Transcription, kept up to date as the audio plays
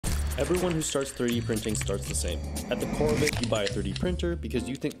Everyone who starts 3D printing starts the same. At the core of it, you buy a 3D printer because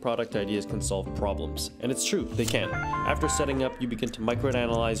you think product ideas can solve problems. And it's true, they can. After setting up, you begin to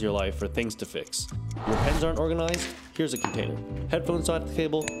microanalyze your life for things to fix. Your pens aren't organized? Here's a container. Headphones not at the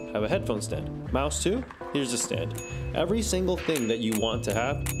cable? Have a headphone stand. Mouse too? Here's a stand. Every single thing that you want to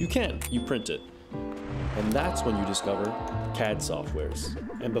have, you print it. And that's when you discover CAD softwares.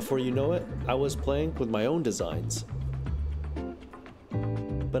 And before you know it, I was playing with my own designs.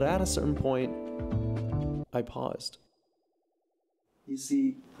 But at a certain point, I paused. You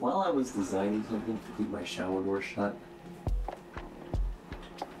see, while I was designing something to keep my shower door shut,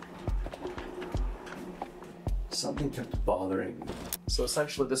 something kept bothering me. So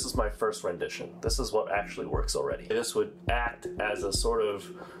essentially, this is my first rendition. This is what actually works already. This would act as a sort of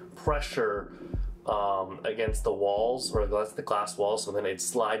pressure against the walls, or against the glass walls, so then it'd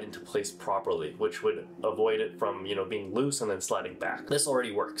slide into place properly, which would avoid it from, being loose and then sliding back. This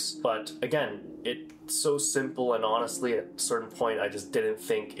already works, but again, it's so simple, and honestly, at a certain point, I just didn't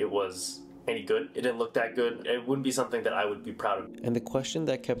think it was any good. It didn't look that good. It wouldn't be something that I would be proud of. And the question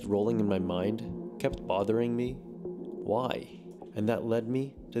that kept rolling in my mind, kept bothering me, why? And that led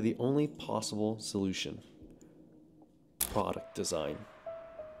me to the only possible solution: product design.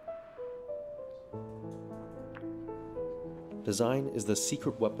 Design is the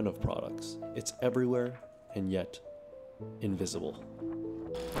secret weapon of products. It's everywhere and yet invisible.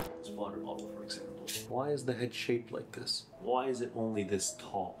 This water bottle, for example. Why is the head shaped like this? Why is it only this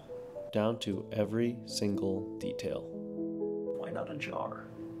tall? Down to every single detail. Why not a jar?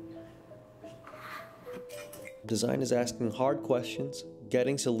 Design is asking hard questions,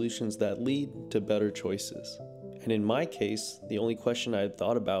 getting solutions that lead to better choices. And in my case, the only question I had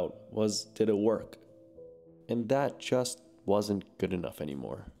thought about was, did it work? And that just wasn't good enough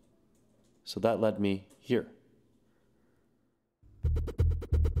anymore. So that led me here.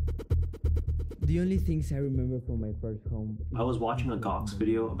 The only things I remember from my first home. I was watching a Gox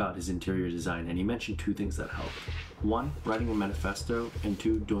video about his interior design, and he mentioned two things that helped. One, writing a manifesto, and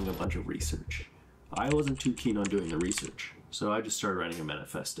two, doing a bunch of research. I wasn't too keen on doing the research, so I just started writing a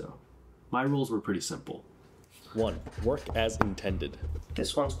manifesto. My rules were pretty simple. 1. Work as intended.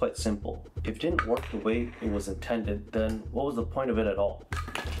 This one's quite simple. If it didn't work the way it was intended, then what was the point of it at all?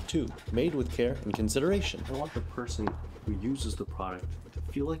 2. Made with care and consideration. I want the person who uses the product to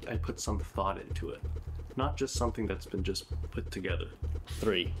feel like I put some thought into it, not just something that's been just put together.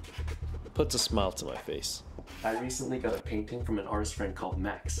 3. Puts a smile to my face. I recently got a painting from an artist friend called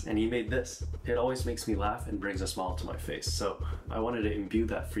Max, and he made this. It always makes me laugh and brings a smile to my face, so I wanted to imbue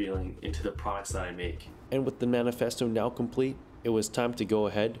that feeling into the products that I make. And with the manifesto now complete, it was time to go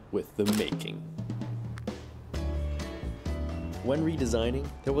ahead with the making. When redesigning,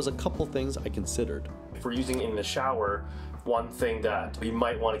 there was a couple things I considered. If we're using it in the shower, one thing that we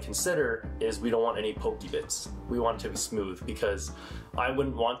might want to consider is we don't want any pokey bits. We want it to be smooth, because I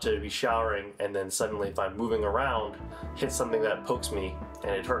wouldn't want to be showering and then suddenly if I'm moving around, hit something that pokes me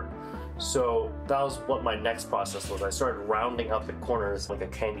and it hurt. So that was what my next process was. I started rounding out the corners like a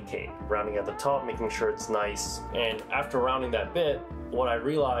candy cane. Rounding at the top, making sure it's nice. And after rounding that bit, what I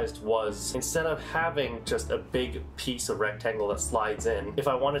realized was instead of having just a big piece of rectangle that slides in, if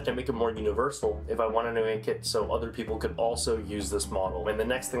I wanted to make it more universal, if I wanted to make it so other people could also use this model. And the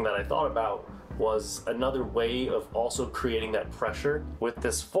next thing that I thought about was another way of also creating that pressure. With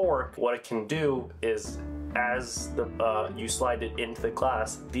this fork, what it can do is as you slide it into the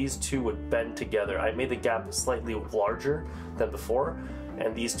glass, these two would bend together. I made the gap slightly larger than before,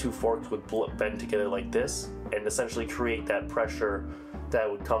 and these two forks would bend together like this and essentially create that pressure that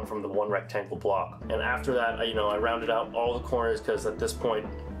would come from the one rectangle block. And after that, I rounded out all the corners because at this point,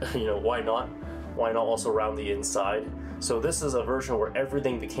 why not? Why not also round the inside? So this is a version where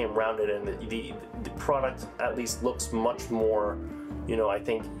everything became rounded, and the product at least looks much more, I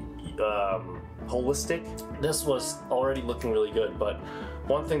think, holistic. This was already looking really good, but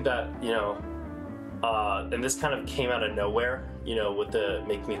one thing that, and this kind of came out of nowhere, with the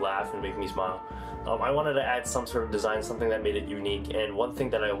make me laugh and make me smile. I wanted to add some sort of design, something that made it unique, and one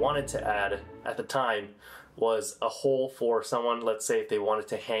thing that I wanted to add at the time was a hole for someone. Let's say if they wanted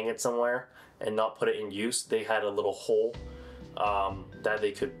to hang it somewhere and not put it in use, they had a little hole that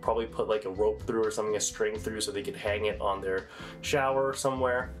they could probably put like a rope through or something, a string through, so they could hang it on their shower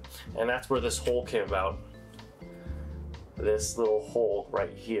somewhere. And that's where this hole came about. This little hole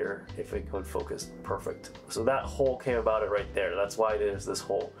right here, if it could focus, perfect. So that hole came about it right there. That's why there's this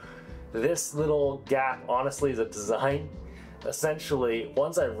hole. This little gap honestly is a design. Essentially,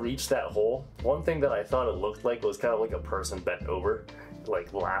 once I reached that hole, one thing that I thought it looked like was kind of like a person bent over,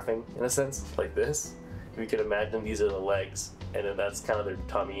 like laughing in a sense, like this. If you can imagine, these are the legs. and then that's kind of their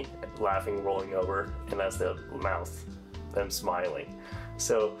tummy laughing, rolling over, and that's the mouth, them smiling.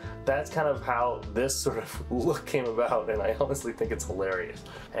 So that's kind of how this sort of look came about, and I honestly think it's hilarious.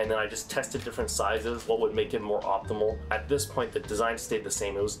 And then I just tested different sizes, what would make it more optimal. At this point, the design stayed the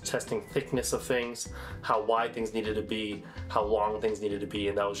same. It was testing thickness of things, how wide things needed to be, how long things needed to be,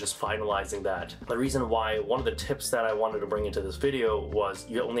 and that was just finalizing that. The reason why, one of the tips that I wanted to bring into this video was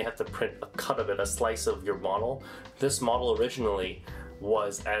you only have to print a cut of it, a slice of your model. This model originally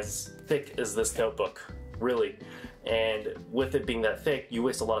was as thick as this notebook, really. And with it being that thick, you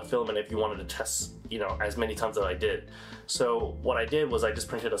waste a lot of filament if you wanted to test, you know, as many times as I did. So what I did was I just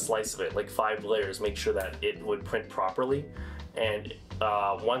printed a slice of it, like 5 layers, make sure that it would print properly. And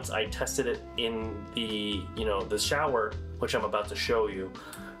once I tested it in the, you know, the shower, which I'm about to show you,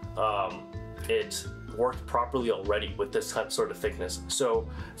 it worked properly already with this sort of thickness. So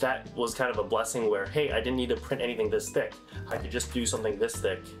that was kind of a blessing where, hey, I didn't need to print anything this thick. I could just do something this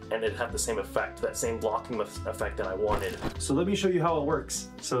thick and it had the same effect, that same blocking effect that I wanted. So let me show you how it works.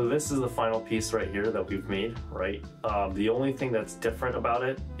 So this is the final piece right here that we've made, right? The only thing that's different about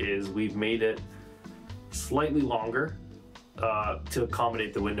it is we've made it slightly longer to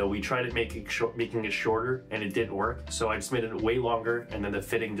accommodate the window. We tried making it shorter and it didn't work. So I just made it way longer, and then the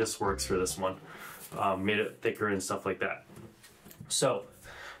fitting just works for this one. Made it thicker and stuff like that. So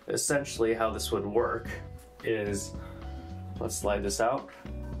essentially how this would work is, let's slide this out.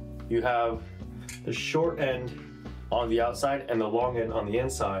 You have the short end on the outside and the long end on the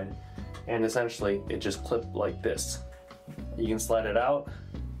inside, and essentially it just clipped like this. You can slide it out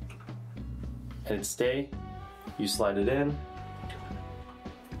and it'd stay. You slide it in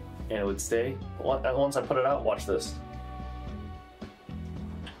and it would stay. Once I put it out, watch this.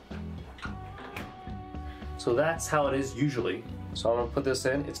 So that's how it is usually. So I'm gonna put this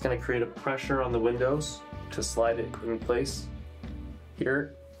in. It's gonna create a pressure on the windows to slide it in place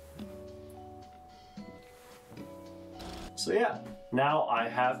here. So yeah, now I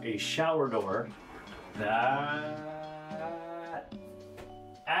have a shower door that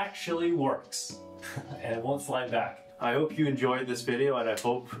actually works and it won't slide back. I hope you enjoyed this video, and I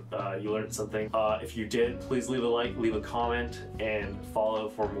hope you learned something. If you did, please leave a like, leave a comment, and follow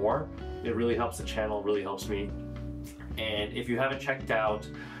for more. It really helps the channel, really helps me. And if you haven't checked out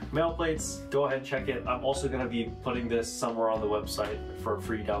mail plates, go ahead and check it. I'm also going to be putting this somewhere on the website for a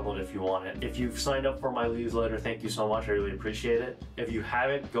free download if you want it. If you've signed up for my newsletter, thank you so much. I really appreciate it. If you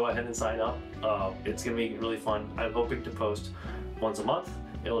haven't, go ahead and sign up. It's going to be really fun. I'm hoping to post once a month.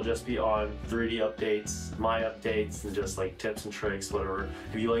 It'll just be on 3D updates, my updates, and just like tips and tricks, whatever.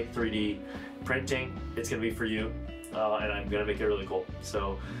 If you like 3D printing, it's gonna be for you, and I'm gonna make it really cool.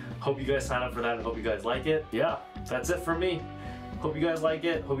 So hope you guys sign up for that and hope you guys like it. Yeah, that's it from me. Hope you guys like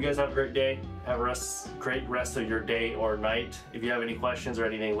it. Hope you guys have a great day. Have a great rest of your day or night. If you have any questions or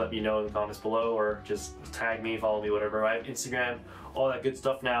anything, let me know in the comments below, or just tag me, follow me, whatever. I have Instagram, all that good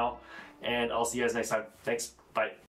stuff now, and I'll see you guys next time. Thanks, bye.